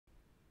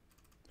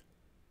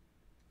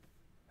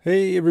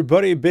Hey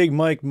everybody, Big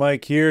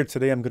Mike here.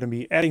 Today I'm going to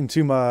be adding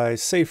to my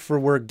Safe for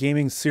Work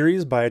gaming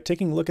series by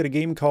taking a look at a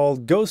game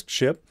called Ghost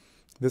Ship.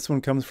 This one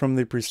comes from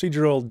the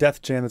procedural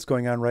death jam that's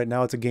going on right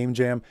now. It's a game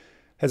jam.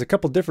 Has a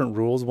couple different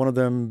rules, one of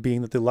them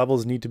being that the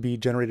levels need to be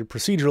generated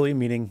procedurally,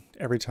 meaning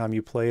every time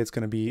you play it's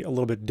going to be a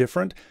little bit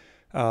different.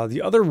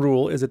 The other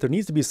rule is that there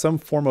needs to be some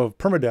form of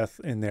permadeath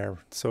in there.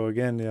 So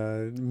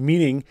again,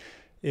 meaning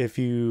if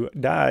you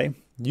die,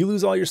 you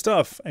lose all your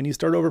stuff and you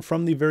start over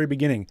from the very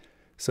beginning.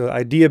 So the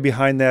idea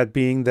behind that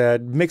being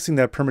that mixing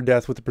that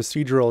permadeath with the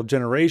procedural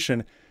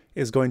generation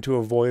is going to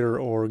avoid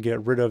or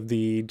get rid of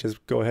the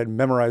just go ahead and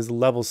memorize the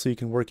level so you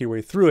can work your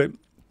way through it,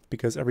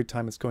 because every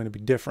time it's going to be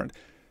different.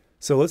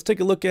 So let's take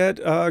a look at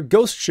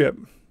Ghost Ship.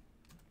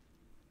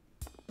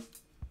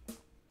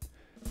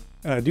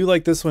 And I do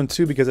like this one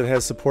too because it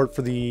has support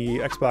for the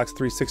Xbox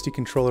 360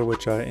 controller,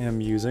 which I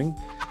am using.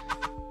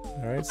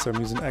 Alright, so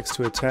I'm using X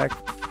to attack.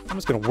 I'm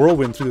just going to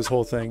whirlwind through this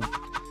whole thing.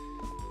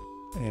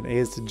 And A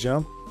is to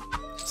jump.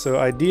 So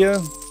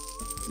idea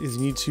is you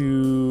need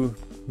to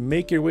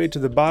make your way to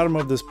the bottom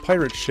of this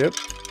pirate ship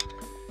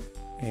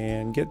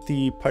and get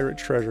the pirate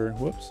treasure.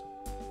 Whoops.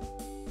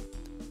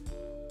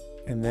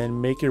 And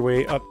then make your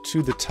way up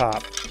to the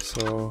top.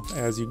 So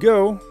as you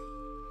go,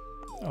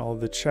 all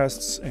the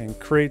chests and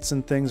crates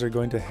and things are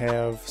going to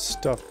have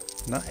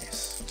stuff,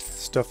 nice,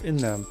 stuff in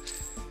them.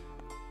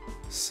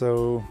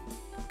 So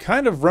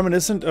kind of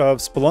reminiscent of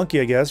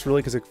Spelunky, I guess,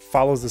 really, because it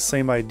follows the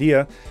same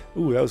idea.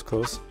 Ooh, that was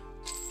close.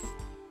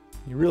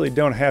 You really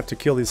don't have to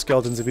kill these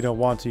skeletons if you don't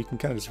want to. You can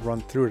kind of just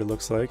run through it, it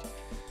looks like.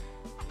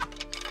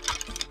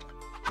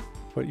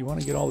 But you want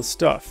to get all the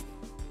stuff.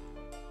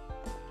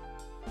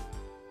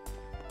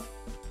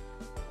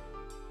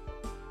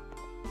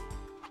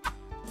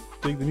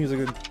 Dig the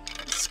music. The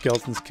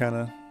skeleton's kind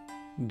of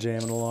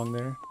jamming along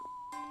there.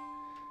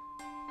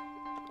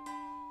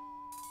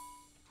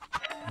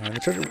 And the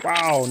treasure.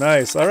 Wow,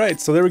 nice.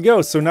 Alright, so there we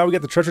go. So now we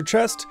got the treasure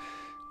chest.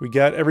 We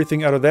got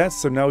everything out of that,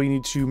 so now we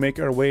need to make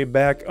our way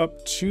back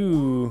up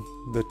to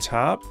the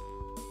top.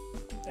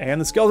 And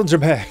the skeletons are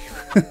back.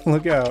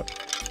 Look out.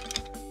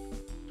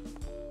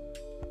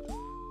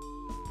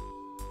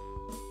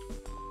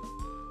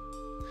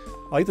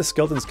 I like the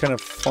skeletons' kind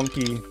of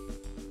funky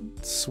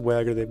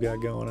swagger they've got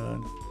going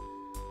on.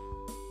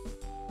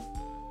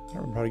 I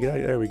don't remember how to get out.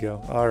 There we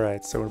go.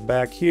 Alright, so we're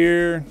back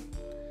here.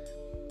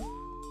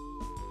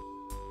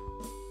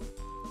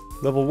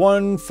 Level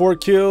 1, 4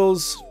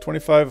 kills,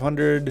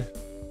 $2,500,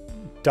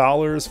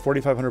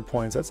 4,500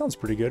 points. That sounds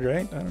pretty good,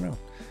 right? I don't know.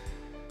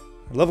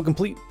 Level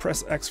complete,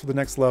 press X for the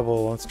next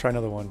level. Let's try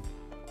another one.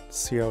 Let's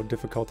see how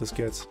difficult this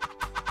gets.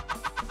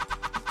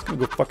 I'm gonna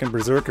go fucking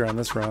berserker on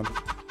this round.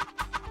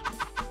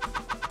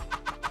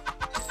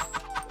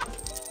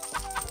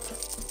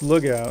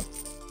 Look out.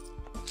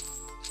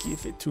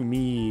 Give it to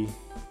me.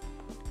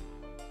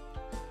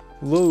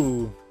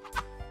 Hello.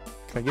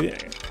 Can I get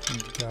it?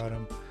 Got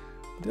him.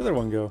 Where'd the other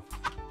one go?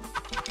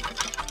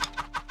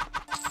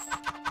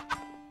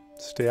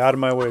 Stay out of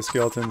my way,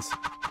 skeletons.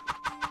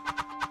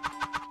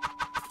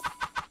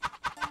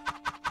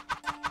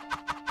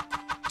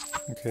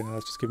 Okay, now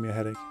that's just giving me a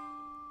headache.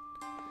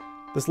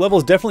 This level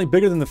is definitely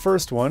bigger than the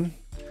first one.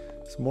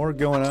 There's more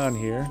going on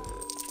here.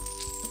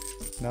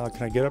 Now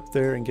can I get up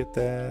there and get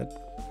that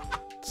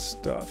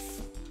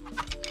stuff?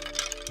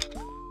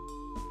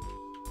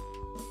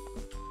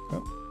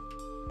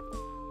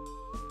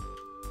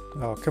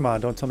 Oh, come on,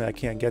 don't tell me I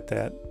can't get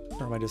that.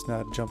 Or am I just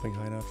not jumping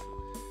high enough?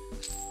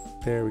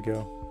 There we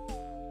go.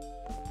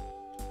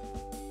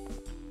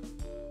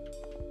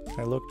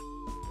 Can I look?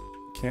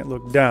 Can't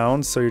look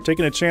down, so you're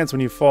taking a chance when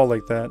you fall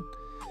like that.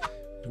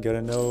 You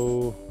gotta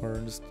know, or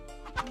just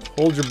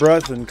hold your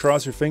breath and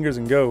cross your fingers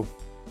and go.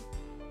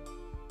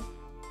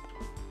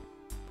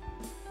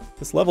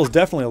 This level is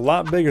definitely a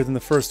lot bigger than the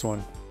first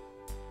one.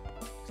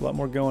 There's a lot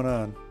more going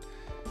on.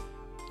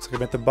 Looks like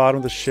I'm at the bottom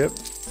of the ship.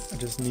 I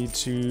just need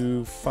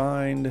to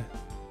find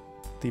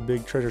the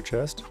big treasure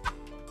chest.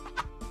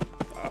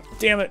 Oh,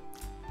 damn it.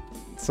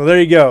 So there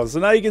you go. So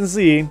now you can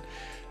see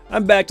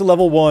I'm back to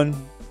level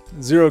 1.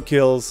 0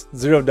 kills,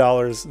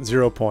 $0,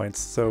 0 points.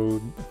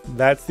 So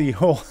that's the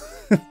whole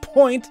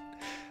point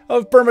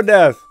of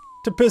permadeath,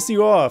 to piss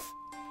you off.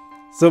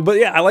 So, but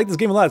yeah, I like this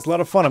game a lot. It's a lot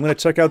of fun. I'm going to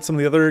check out some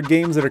of the other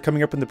games that are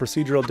coming up in the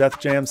procedural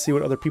death jam, see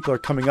what other people are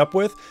coming up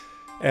with.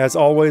 As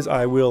always,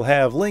 I will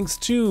have links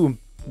to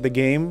the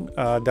game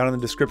down in the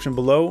description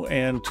below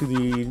and to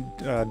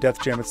the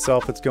death jam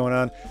itself that's going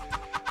on.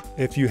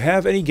 If you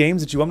have any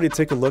games that you want me to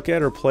take a look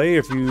at or play,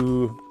 if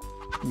you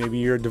maybe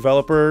you're a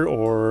developer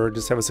or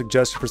just have a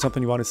suggestion for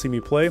something you want to see me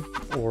play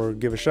or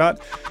give a shot,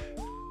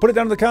 put it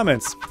down in the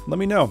comments. Let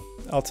me know.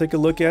 I'll take a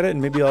look at it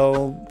and maybe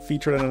I'll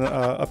feature it in an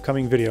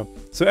upcoming video.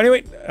 So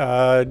anyway,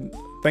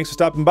 thanks for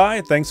stopping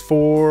by. Thanks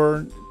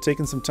for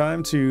taking some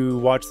time to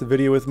watch the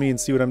video with me and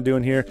see what I'm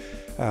doing here.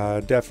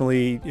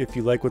 Definitely, if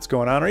you like what's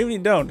going on, or even if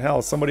you don't,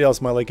 hell, somebody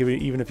else might like it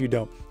even if you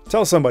don't.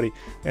 Tell somebody,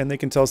 and they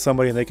can tell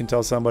somebody, and they can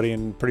tell somebody,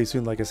 and pretty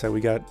soon, like I said,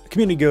 we got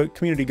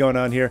community going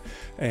on here,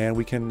 and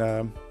we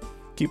can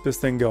keep this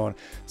thing going.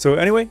 So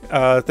anyway,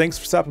 thanks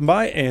for stopping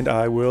by, and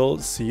I will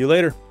see you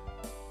later.